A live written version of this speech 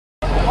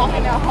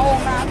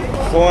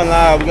4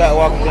 miles, we got to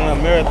walk down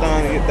a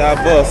marathon to get to our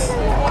bus.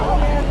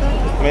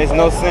 Makes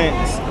no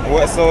sense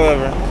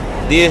whatsoever.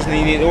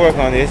 Disney need to work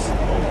on this.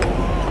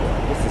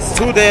 It's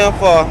too damn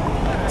far.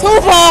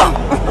 Too far!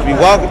 To be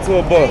walking to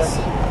a bus.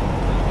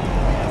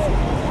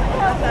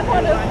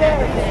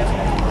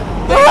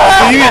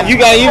 So you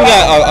got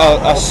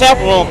a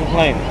chaperone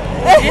complaining.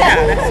 Yeah,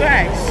 that's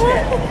right.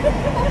 Shit.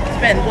 It's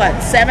been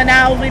what, 7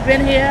 hours we've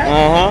been here?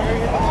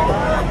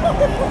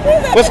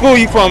 What school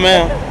you from,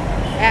 man?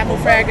 Apple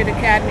Fragment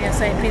Academy in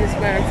St.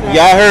 Petersburg, Florida.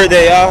 Y'all heard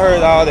that. Y'all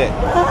heard all that.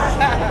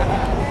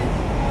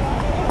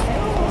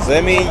 So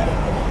that means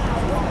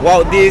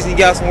Walt Disney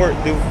got some work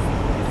to do.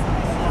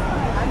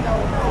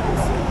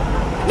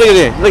 Look at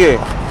it. Look at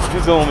it.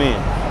 Just zoom in.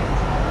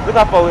 Look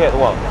how far we had to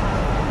walk.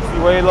 See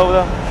way over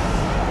there?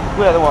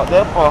 We had to walk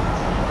that far.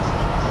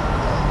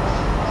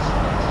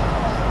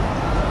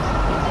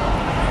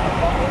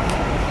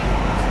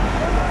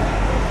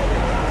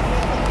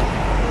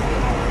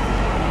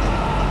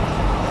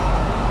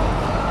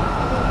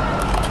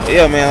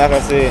 Yeah, man, like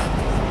I said,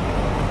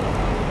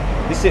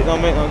 this shit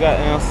don't make no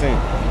goddamn sense.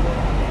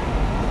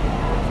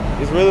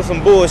 It's really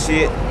some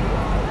bullshit,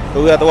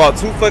 but we have to walk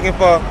too fucking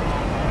far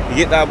to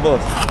get that bus.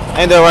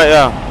 Ain't that right,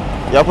 y'all?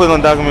 Y'all put it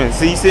on document.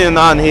 See, you sitting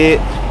on the head.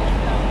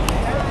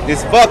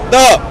 It's fucked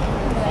up.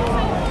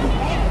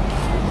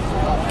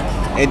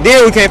 And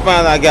then we can't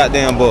find our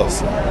goddamn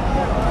bus.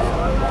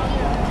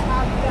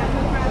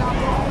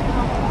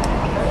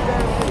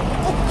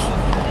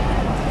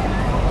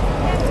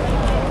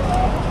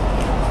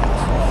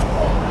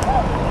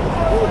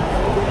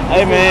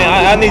 Hey man,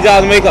 I need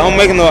y'all to make I'm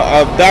making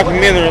a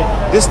documentary.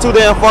 This is too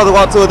damn far to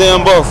walk to a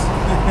damn bus.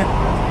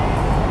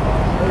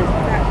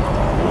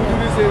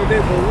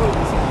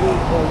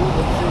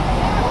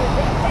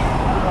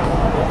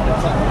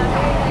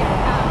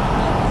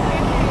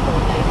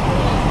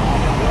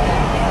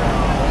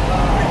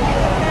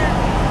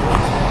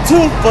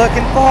 Too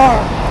fucking far.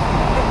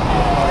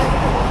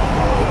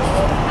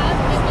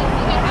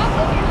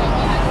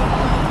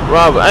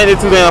 Robert, ain't it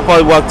too damn far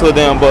to walk to a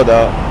damn bus,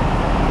 dog?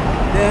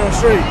 Damn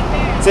straight.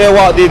 Tell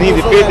Walt didn't need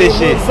to fit this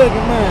shit.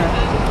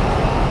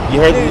 You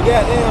heard me?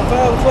 Goddamn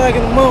 5 o'clock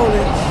in the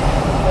morning.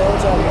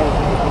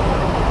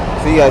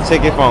 So you gotta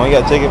check your phone. You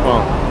gotta check your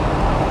phone.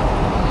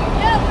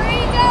 Yeah, where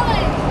you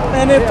going?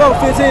 Man, at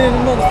 4:15 in the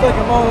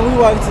motherfucking morning, we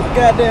walking to the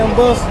goddamn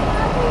bus.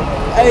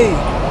 Hey,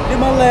 this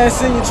my last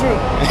senior trip.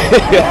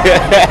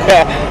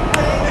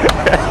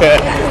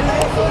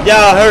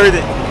 Y'all heard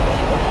it.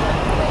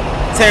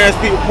 Terrence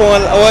people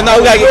pouring. Oh no,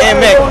 we gotta get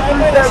Mac.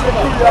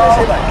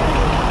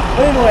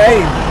 Anyway,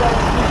 hey,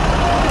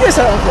 get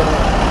something for that.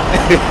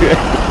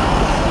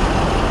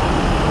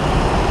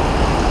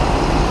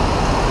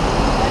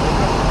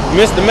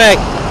 Mr. Mack.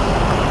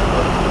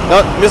 No,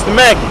 Mr.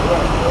 Mack.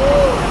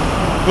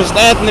 Mr.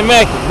 Anthony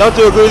Mack. Don't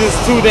you agree this is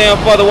too damn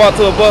far to walk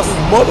to a bus?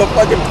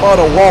 Motherfucking far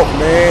to walk,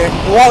 man.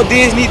 Walt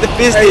Disney need to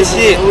fix this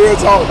shit. Real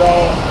talk,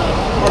 dog.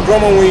 My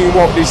grandma we ain't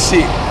walk this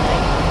shit.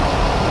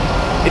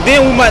 And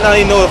then we might not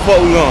even know the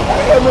fuck we going.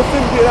 Hey, man,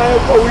 get out here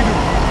before we do.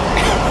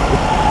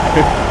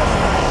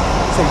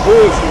 Some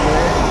bullshit,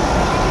 man.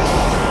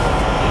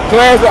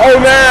 Class of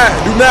 09,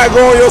 do not go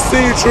on your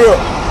senior trip.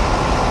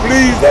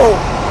 Please don't.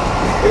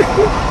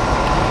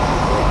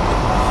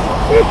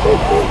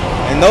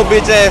 And no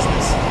bitch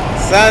asses.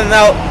 Signing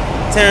out,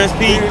 Terrence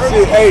P.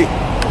 Hey,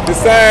 the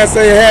sign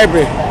say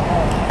happy.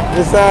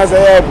 The sign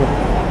say happy.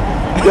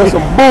 That's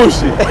some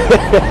bullshit.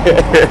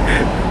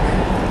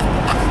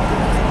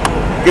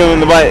 Give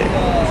them the bite.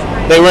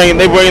 They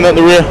bringing up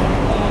the rear.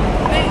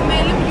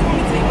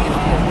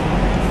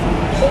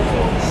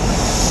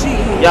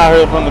 Y'all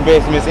heard from the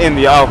best Miss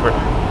India offer.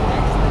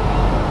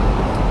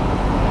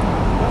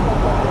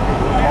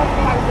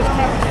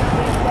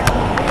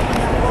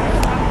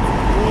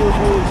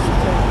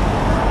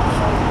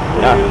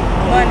 Yeah.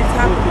 Money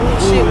talking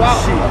bullshit, walk.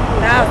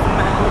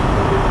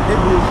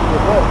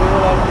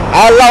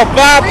 I lost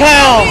 5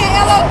 pounds.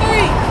 LO3.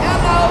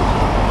 Hello.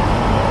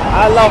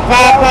 I lost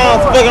 5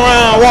 pounds fucking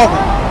around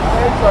walking.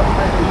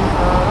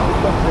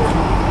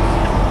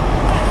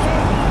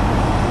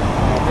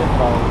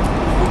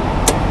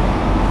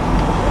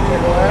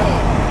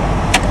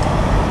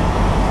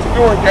 What you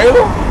doing,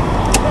 Caleb?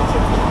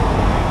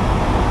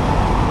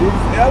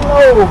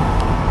 Hello.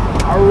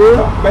 I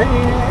really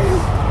bang.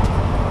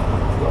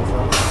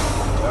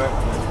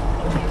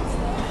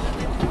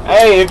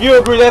 Hey, if you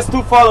agree that's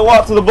too far to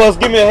walk to the bus,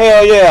 give me a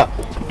hell yeah.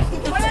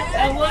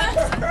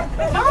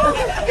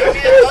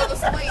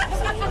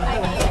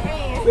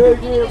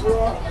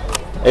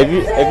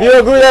 If you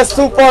agree that's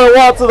too far to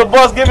walk to the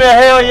bus, give me a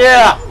hell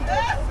yeah.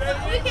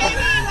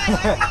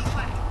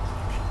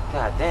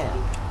 God damn.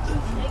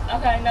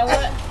 Okay, you know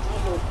what?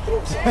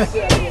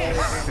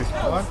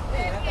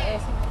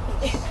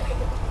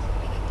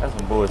 That's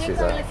some bullshit,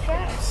 though.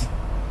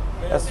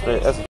 That's